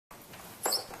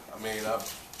mean, I've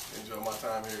enjoyed my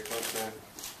time here at Clemson.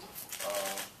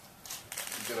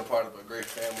 Been a part of a great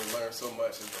family, learned so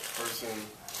much as a person,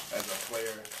 as a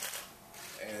player,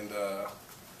 and I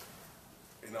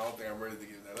don't think I'm ready to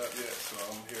give that up yet, so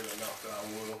I'm here to announce that I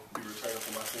will be returning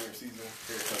for my senior season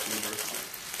here at Clemson University.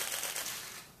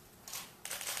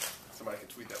 Somebody can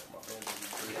tweet that for my fans.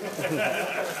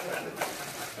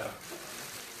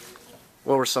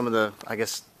 What were some of the, I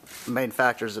guess, main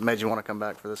factors that made you want to come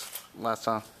back for this last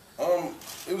time?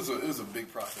 It was a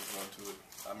big process going to it.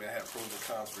 I mean, I had pros and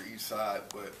cons for each side,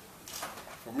 but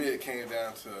for me, it came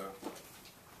down to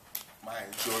my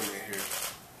enjoyment here.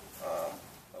 I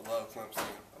love Clemson.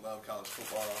 I love college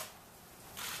football.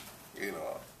 You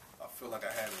know, I feel like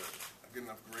I had a good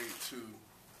enough grade to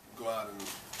go out and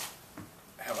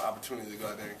have an opportunity to go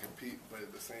out there and compete, but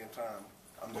at the same time,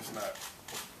 I'm just not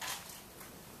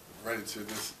ready to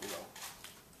just,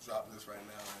 drop this right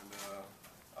now. And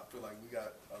I feel like we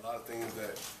got a lot of things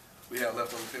that we have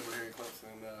left on the table here at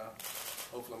Clemson, and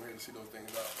hopefully I'm here to see those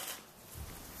things out.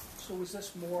 So was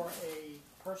this more a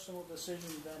personal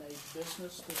decision than a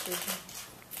business decision?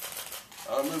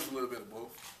 It was a little bit of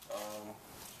both.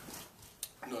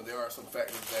 There are some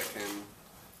factors that can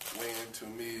weigh into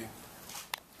me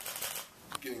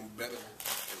getting better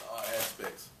in all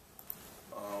aspects.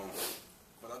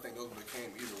 But I think those would have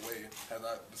came either way had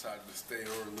I decided to stay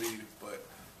or leave. But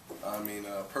I mean,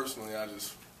 personally, I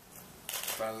just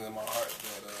found it in my heart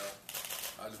that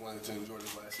I just wanted to enjoy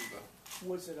this last season.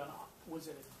 Was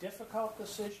it a difficult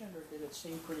decision, or did it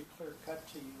seem pretty clear cut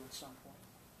to you at some point?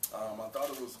 I thought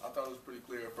it was pretty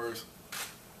clear at first,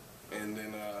 and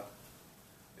then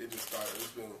it just started.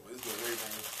 It's been wavering,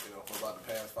 for about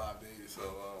the past 5 days. So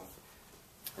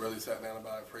really sat down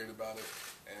about it, prayed about it,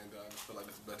 and I just feel like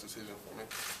it's the best decision for me.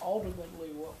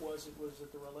 Ultimately, what was it? Was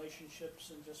it the relationships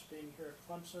and just being here at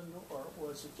Clemson, or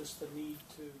was it just the need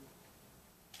to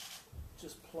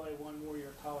just play one more year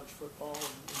of college football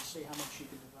and see how much you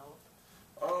can develop?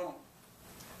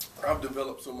 I've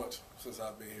developed so much since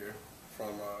I've been here,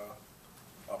 from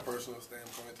a personal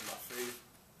standpoint to my faith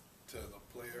to the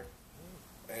player,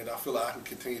 and I feel like I can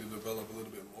continue to develop a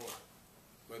little bit more.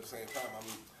 But at the same time,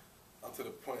 I'm to the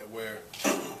point where,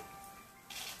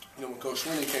 when Coach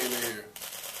Sweeney came in here,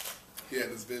 he had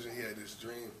this vision, he had this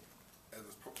dream as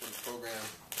for this program.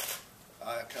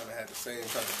 I kind of had the same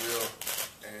type of deal,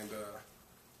 and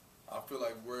I feel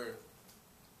like we're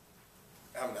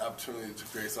having the opportunity to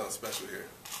create something special here.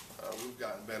 We've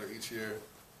gotten better each year.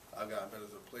 I've gotten better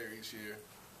as a player each year,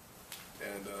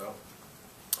 and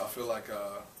I feel like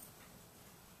the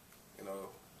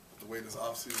way this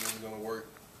offseason is going to work,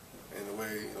 and the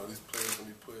way these players are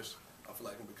going to be pushed, I feel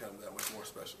like it can become that much more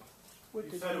special.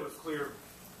 You said it was clear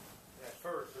at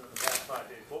first, in the past 5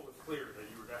 days. What was clear? That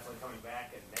you were definitely coming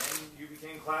back and then you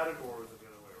became clouded, or was it the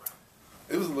other way around?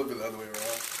 It was a little bit the other way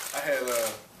around. I had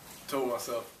told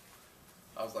myself,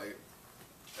 I was like,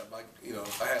 I had like a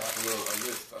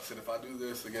list. I said, if I do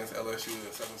this against LSU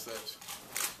and such and such,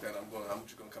 then I'm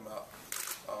just gonna come out.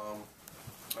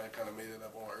 I kind of made it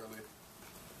up on early,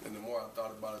 and the more I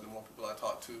thought about it, the more people I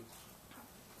talked to,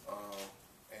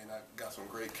 and I got some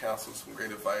great counsel, some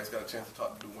great advice. Got a chance to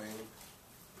talk to Dwayne,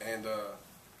 and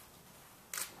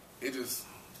it just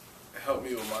helped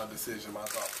me with my decision, my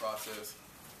thought process,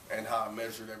 and how I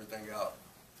measured everything out.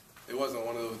 It wasn't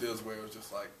one of those deals where it was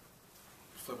just like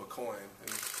flip a coin. It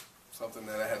was something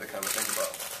that I had to kind of think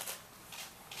about.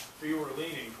 So you were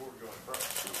leaning toward going pro.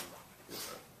 Yes,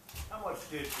 sir. How much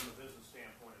did, from a business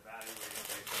standpoint, evaluating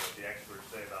based on what the experts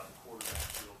say about the quarterback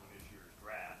field in this year's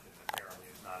draft, and apparently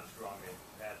it's not as strong as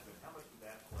it has been, how much did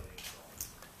that play into it?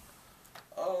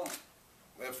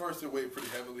 At first it weighed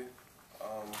pretty heavily.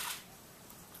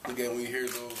 Again, when you hear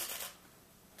those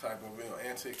type of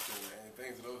antics and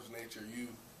things of those nature, you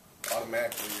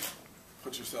automatically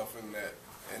put yourself in that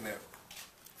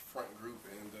front group,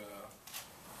 and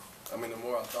the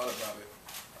more I thought about it,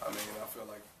 I feel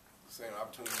like the same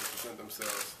opportunities present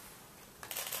themselves,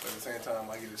 but at the same time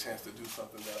I get a chance to do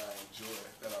something that I enjoy,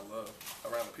 that I love,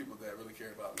 around the people that really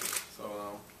care about me.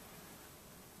 So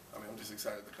I'm just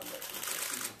excited to come back for this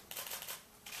season.